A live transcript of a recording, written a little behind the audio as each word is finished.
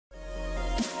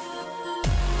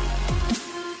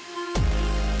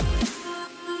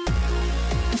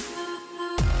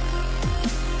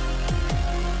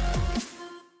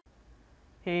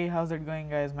how's it going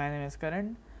guys? My name is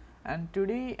Karan and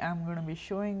today I'm going to be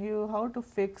showing you how to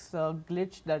fix a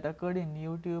glitch that occurred in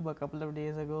YouTube a couple of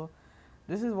days ago.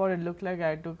 This is what it looked like.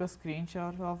 I took a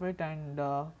screenshot of it and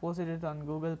posted it on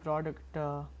Google product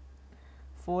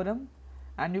forum,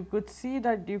 and you could see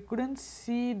that you couldn't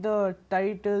see the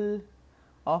title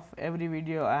of every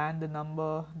video and the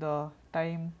number, the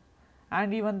time,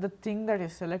 and even the thing that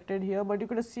is selected here, but you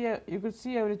could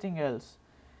see everything else.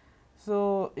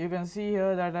 So you can see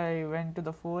here that I went to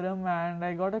the forum and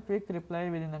I got a quick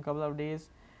reply within a couple of days,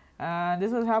 and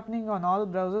this was happening on all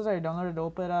browsers. I downloaded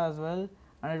Opera as well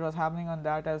and it was happening on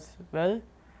that as well.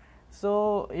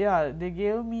 So yeah, they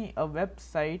gave me a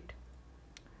website,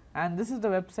 and this is the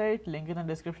website, link in the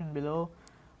description below.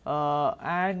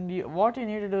 What you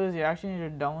need to do is you actually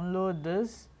need to download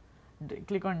this.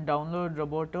 Click on download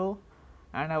Roboto,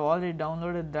 and I've already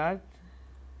downloaded that.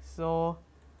 So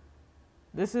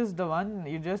this is the one.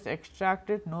 You just extract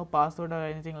it, no password or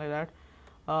anything like that.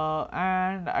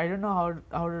 And I don't know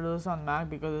how to do this on Mac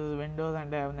because this is Windows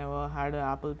and I have never had an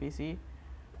Apple PC,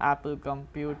 Apple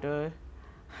computer.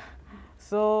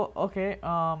 So okay,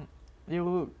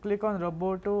 you click on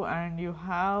Roboto and you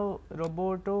have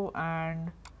Roboto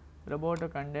and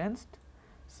Roboto condensed.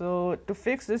 So to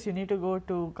fix this, you need to go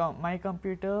to my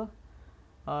computer,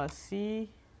 C,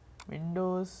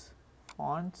 Windows,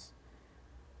 fonts,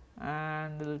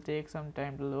 and it will take some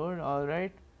time to load.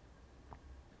 Alright,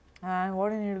 and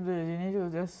what you need to do is you need to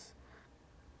just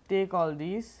take all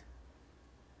these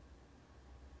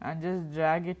and just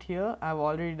drag it here. I've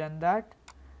already done that.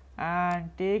 And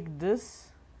take this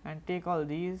and take all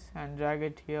these and drag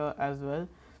it here as well.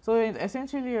 So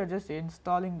essentially you're just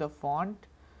installing the font.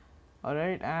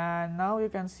 Alright, and now you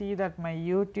can see that my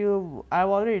YouTube, I've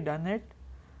already done it,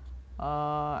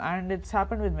 and it's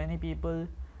happened with many people,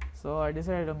 so I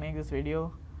decided to make this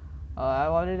video.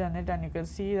 I've already done it, and you can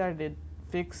see that it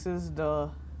fixes the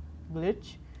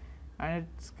glitch, and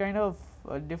it's kind of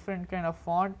a different kind of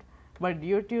font, but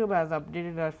YouTube has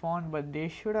updated that font, but they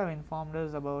should have informed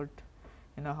us about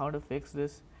how to fix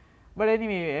this. But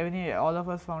anyway, all of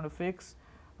us found a fix.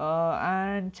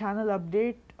 And channel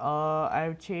update,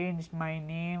 I've changed my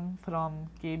name from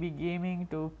KB Gaming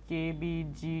to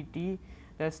KBGT.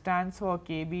 That stands for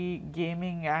KB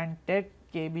Gaming and Tech,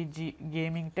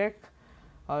 Gaming Tech.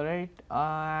 Alright,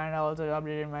 and I also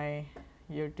updated my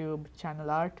YouTube channel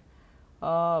art.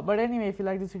 But anyway, if you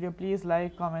like this video, please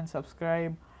like, comment,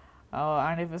 subscribe,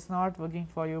 and if it's not working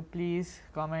for you, please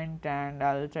comment and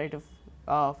I'll try to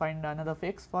find another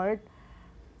fix for it.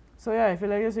 So yeah, if you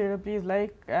like this video, please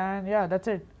like, and yeah, that's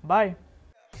it. Bye.